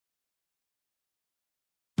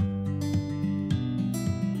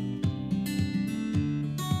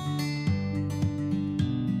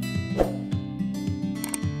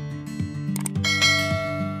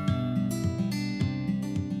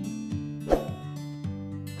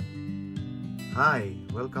Hi,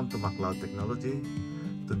 welcome to McLaud Technology.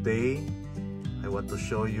 Today, I want to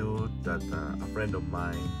show you that a friend of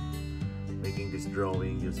mine making this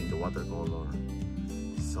drawing using the watercolor.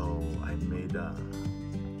 So I made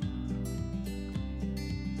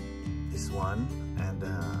this one, and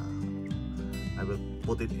I will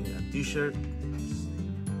put it in a t-shirt.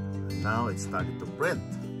 Now it started to print.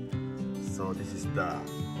 So this is the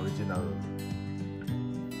original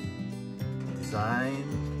design.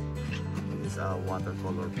 It is a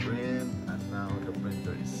watercolor print, and now the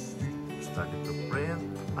printer is starting to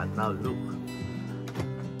print. And now look,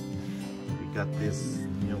 we got this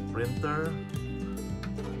new printer.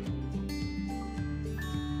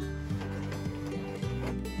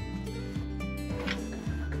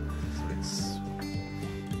 So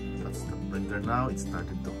that's the printer now. It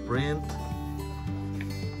started to print.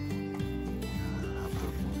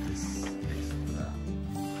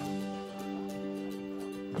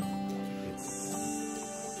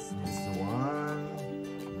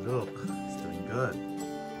 Look, it's doing good.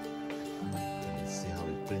 Let's see how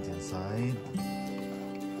it prints inside.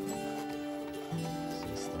 So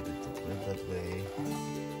it started to print that way.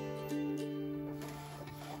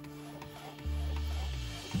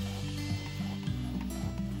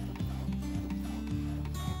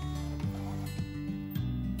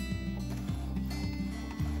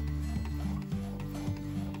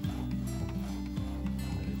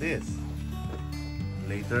 There it is.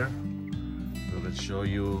 Later, we will show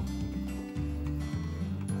you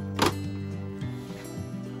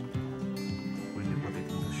when you put it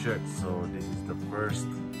in the shirt. So this is the first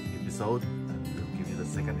episode, and we'll give you the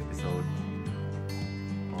second episode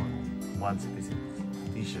on once it is in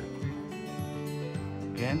t-shirt.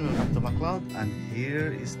 Again, welcome to McLaud, and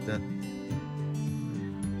here is the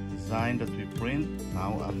design that we print.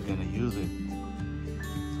 Now I'm gonna use it.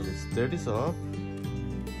 So let's tear this off.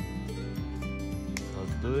 I'll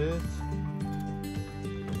do it.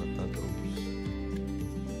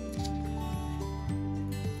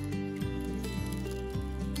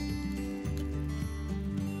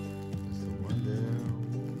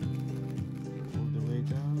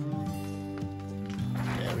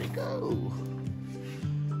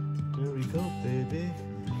 There we go, baby.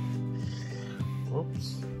 Oops.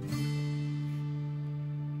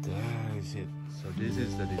 There is it. So this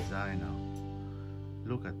is the design now.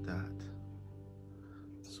 Look at that.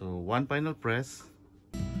 So one final press,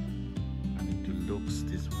 and it looks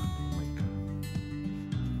this one. Oh my god.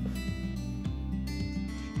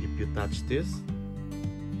 If you touch this,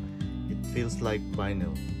 it feels like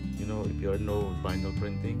vinyl. You know, if you know vinyl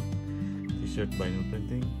printing, t-shirt vinyl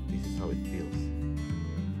printing, this is how it feels.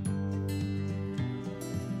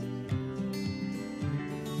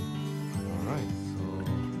 Alright, so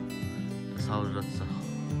that's how it looks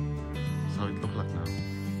like now.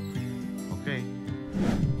 Okay.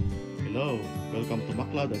 Hello, welcome to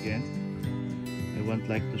McLaud again. I would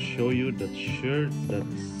like to show you that shirt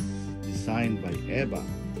that's designed by Eva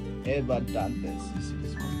Dantes. You see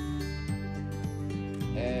this one?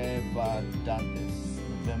 Eva Dantes.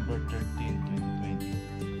 November 13, 2020.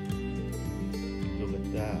 Look at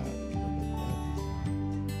that. Look at that.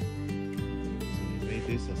 So we made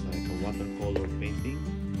this as like a watercolor painting,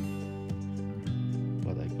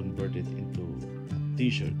 but I converted it into a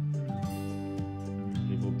t-shirt.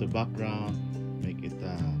 Remove the background, make it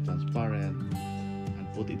transparent, and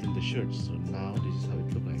put it in the shirt. So now this is how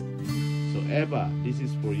it looks like. So Eva, this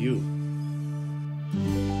is for you.